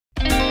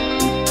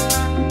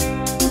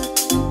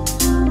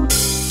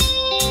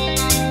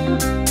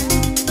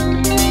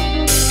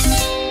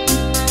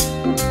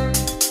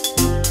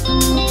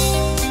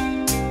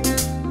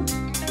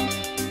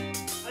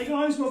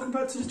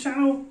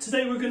channel.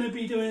 Today we're going to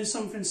be doing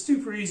something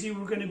super easy.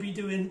 We're going to be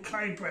doing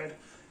cloud bread.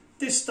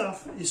 This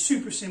stuff is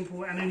super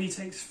simple and only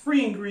takes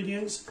 3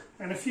 ingredients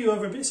and a few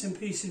other bits and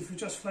pieces for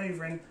just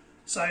flavouring.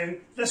 So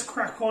let's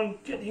crack on,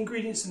 get the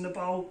ingredients in the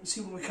bowl and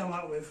see what we come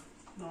up with.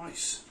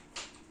 Nice.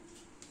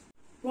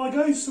 Right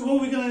guys, so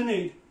what we're going to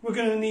need? We're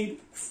going to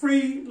need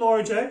 3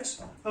 large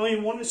eggs, and we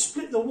want to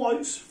split the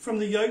whites from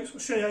the yolks. I'll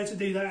show you how to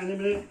do that in a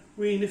minute.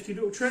 Really nifty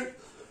little trick.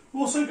 We're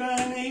also going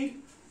to need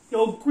the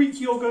old Greek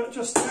yoghurt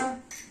just there,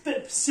 a bit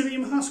of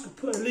Pysillium Husk. I'll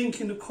put a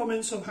link in the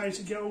comments of how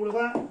to get all of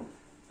that,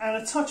 and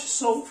a touch of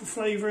salt for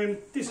flavouring.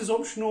 This is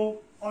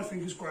optional, I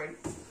think it's great.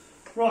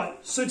 Right,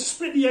 so to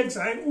split the eggs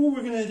out, all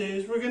we're going to do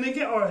is we're going to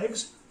get our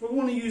eggs. We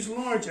want to use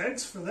large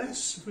eggs for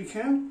this, if we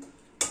can.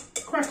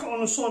 Crack it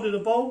on the side of the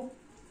bowl,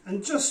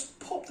 and just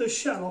pop the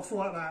shell off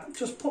like that.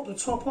 Just pop the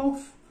top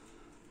off,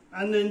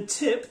 and then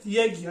tip the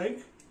egg yolk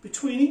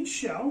between each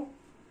shell,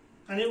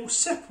 and it will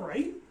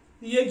separate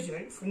the egg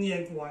yolk from the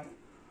egg white.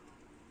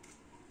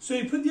 So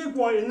you put the egg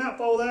white in that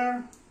bowl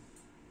there,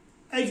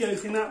 egg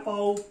yolk in that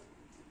bowl,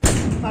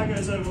 that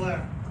goes over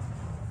there.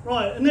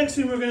 Right, the next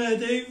thing we're going to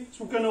do is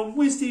we're going to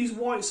whiz these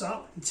whites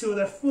up until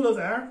they're full of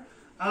air,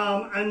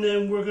 and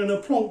then we're going to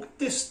plonk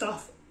this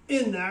stuff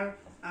in there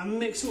and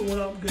mix it all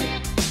up good.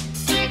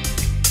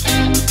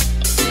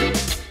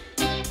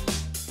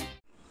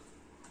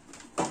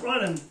 Right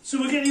then, so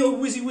we'll get the old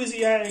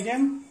whizzy out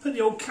again, put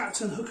the old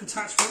Captain Hook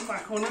attachment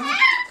back on there,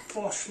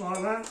 bosh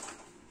like that,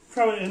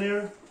 throw it in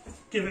here,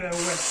 give it a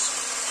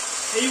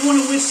whisk. And you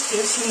want to whisk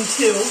this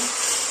until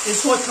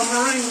it's like a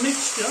meringue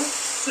mixture,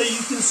 so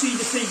you can see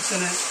the peaks in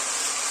it.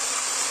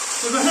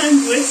 With a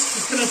hand whisk,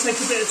 it's going to take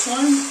a bit of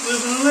time. With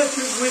an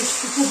electric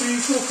whisk, you're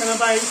probably talking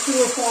about 4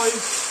 or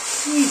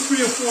 5, maybe 3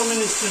 or 4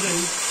 minutes to do.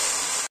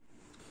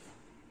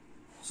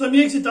 So my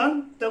eggs are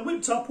done. They're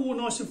whipped up, all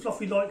nice and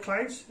fluffy like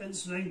clouds,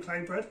 hence the name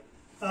cloud bread.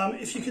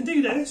 If you can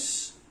do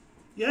this,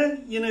 yeah,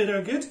 you know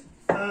they're good.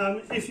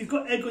 If you've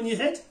got egg on your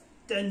head,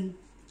 then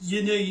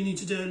you know you need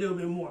to do a little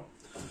bit more.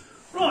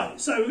 Right,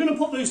 so we're going to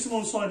pop those to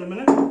one side in a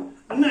minute.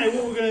 And now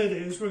what we're going to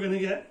do is we're going to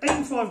get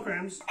 85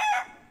 grams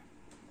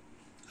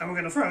and we're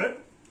going to throw it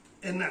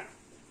in there.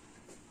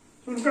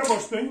 So we're going to grab our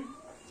spoon,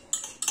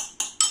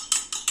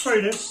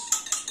 throw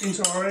this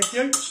into our egg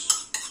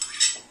yolks,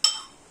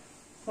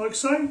 like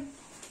so.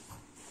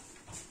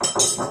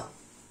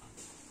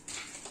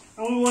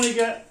 And we want to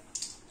get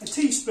a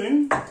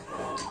teaspoon, and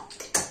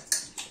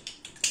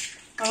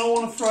I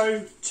want to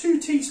throw 2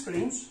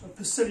 teaspoons of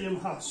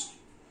Pysillium Husk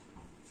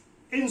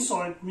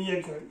inside my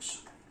egg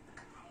yolks.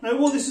 Now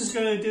what this is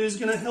going to do is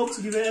going to help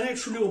to give it an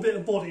extra little bit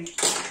of body,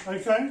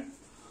 okay?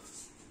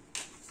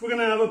 We're going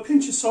to have a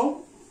pinch of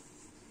salt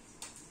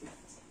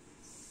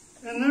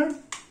in there,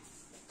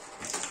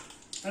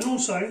 and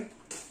also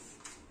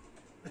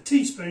a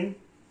teaspoon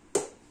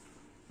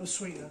of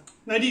sweetener.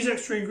 Now these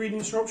extra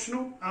ingredients are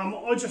optional.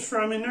 I just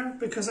throw them in there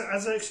because it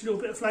adds an extra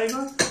little bit of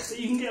flavour, but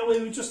you can get away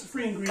with just the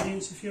 3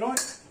 ingredients if you like.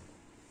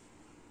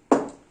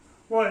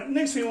 Right,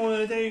 next thing I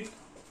want to do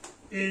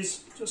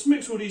is just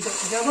mix all these up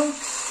together.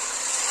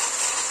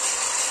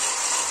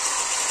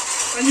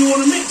 And you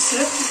want to mix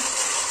it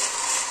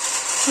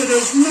so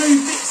there's no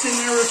bits in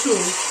there at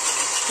all.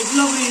 It's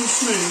lovely and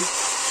smooth.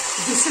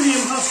 The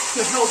Pysillium Husk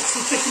could help to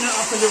thicken it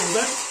up a little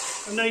bit,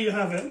 and there you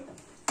have it.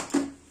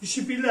 You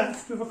should be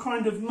left with a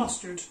kind of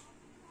mustard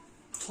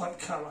type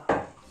colour.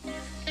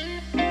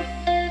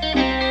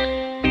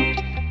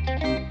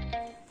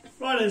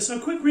 Right then, so a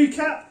quick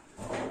recap.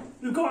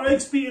 We've got our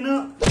eggs beaten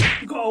up,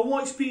 we've got our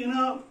whites beaten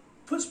up,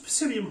 put some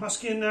Pysillium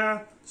Husk in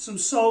there, some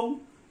salt,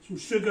 some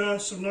sugar,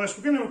 some nice.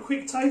 We're going to have a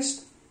quick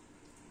taste.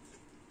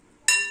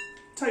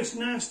 Tastes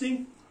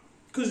nasty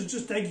because it's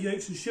just egg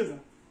yolks and sugar.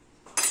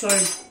 So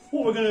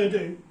what we're going to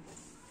do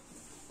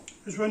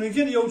is we're going to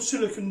get the old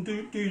silicone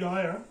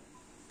doodah here,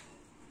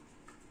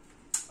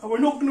 and we're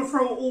not going to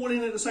throw it all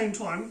in at the same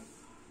time.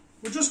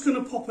 We're just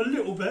going to pop a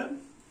little bit,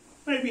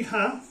 maybe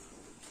half,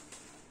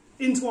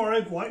 into our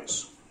egg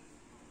whites.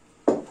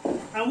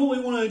 And what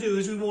we want to do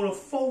is we want to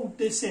fold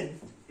this in.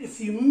 If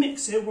you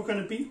mix it, we're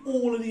going to beat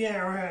all of the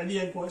air out of the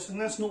egg whites, and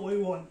that's not what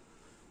we want.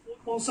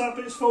 Once that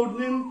bit's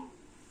folded in,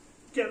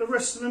 get the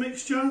rest of the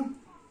mixture.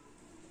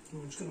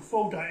 We're just going to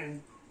fold that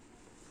in.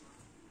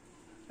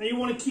 Now you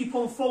want to keep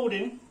on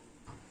folding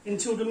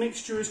until the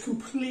mixture is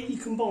completely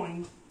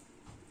combined.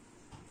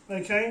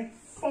 Okay,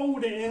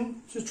 fold it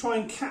in to try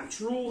and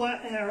capture all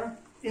that air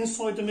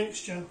inside the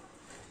mixture.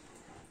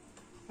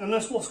 And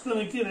that's what's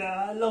going to give it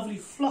a lovely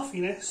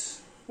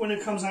fluffiness when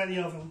it comes out of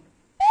the oven.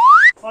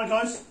 Alright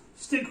guys,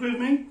 stick with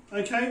me,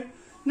 okay?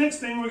 Next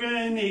thing we're going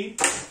to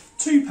need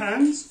 2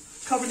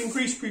 pans covered in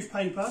greaseproof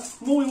paper.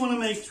 And what we want to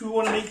make is we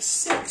want to make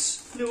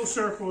 6 little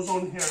circles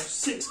on here,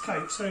 6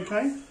 cakes,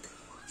 okay?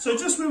 So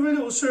just with a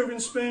little serving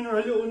spoon or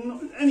a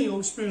little, any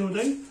old spoon will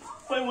do,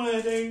 what I want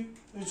to do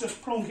is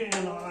just plonk it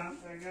in like that.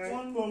 There we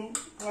go. One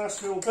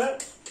last little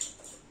bit.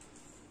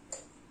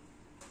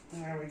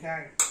 There we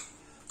go.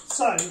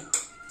 So,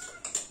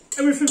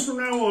 everything from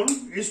now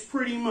on is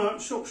pretty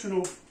much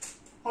optional.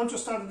 I've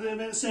just added a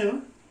bit of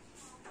cinnamon,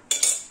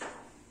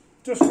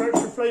 just for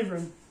extra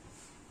flavouring.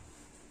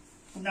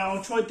 Now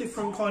I've tried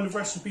different kind of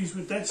recipes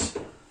with this,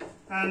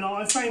 and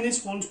I found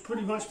this one to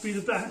pretty much be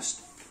the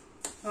best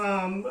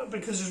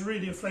because it's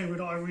really a flavour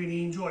that I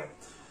really enjoy.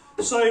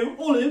 So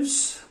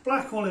olives,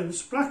 black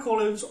olives. Black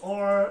olives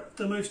are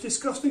the most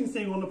disgusting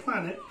thing on the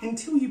planet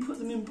until you put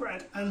them in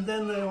bread, and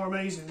then they are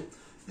amazing.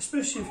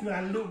 Especially if you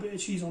add a little bit of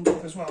cheese on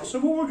top as well. So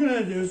what we're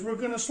going to do is we're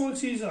going to slice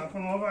these up,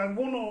 and I'll add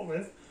 1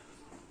 olive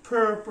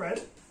per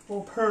bread,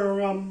 or per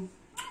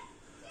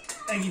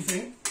eggy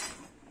thing.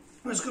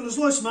 I'm just going to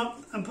slice them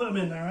up and put them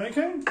in there,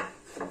 okay?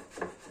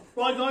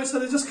 Right guys, so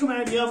they just come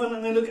out of the oven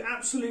and they look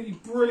absolutely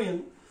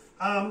brilliant.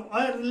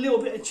 I add a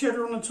little bit of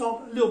cheddar on the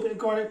top, a little bit of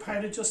garlic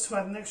powder just to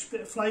add an extra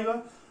bit of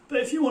flavour. But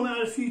if you want to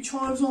add a few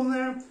chives on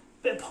there, a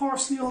bit of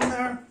parsley on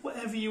there,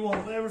 whatever you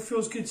want, whatever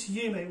feels good to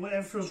you, mate,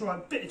 whatever feels right.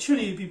 A bit of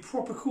chilli would be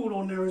proper cool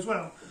on there as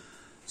well.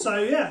 So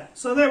yeah,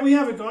 so there we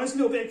have it guys, a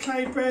little bit of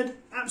cloud bread,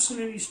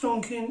 absolutely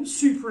stonking,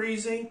 super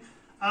easy.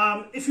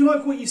 If you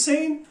like what you're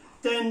seeing,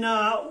 then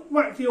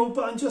whack the old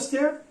button just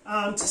there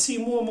to see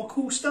more of my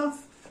cool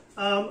stuff.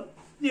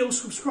 The old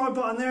subscribe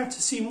button there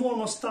to see more of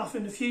my stuff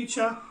in the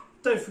future.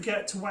 Don't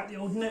forget to whack the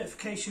old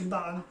notification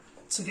button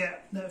to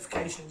get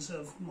notifications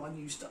of my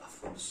new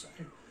stuff. So,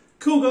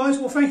 cool guys,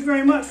 well thank you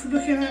very much for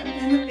looking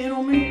in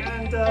on me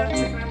and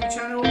checking out my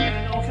channel,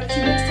 and I'll catch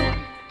you next time.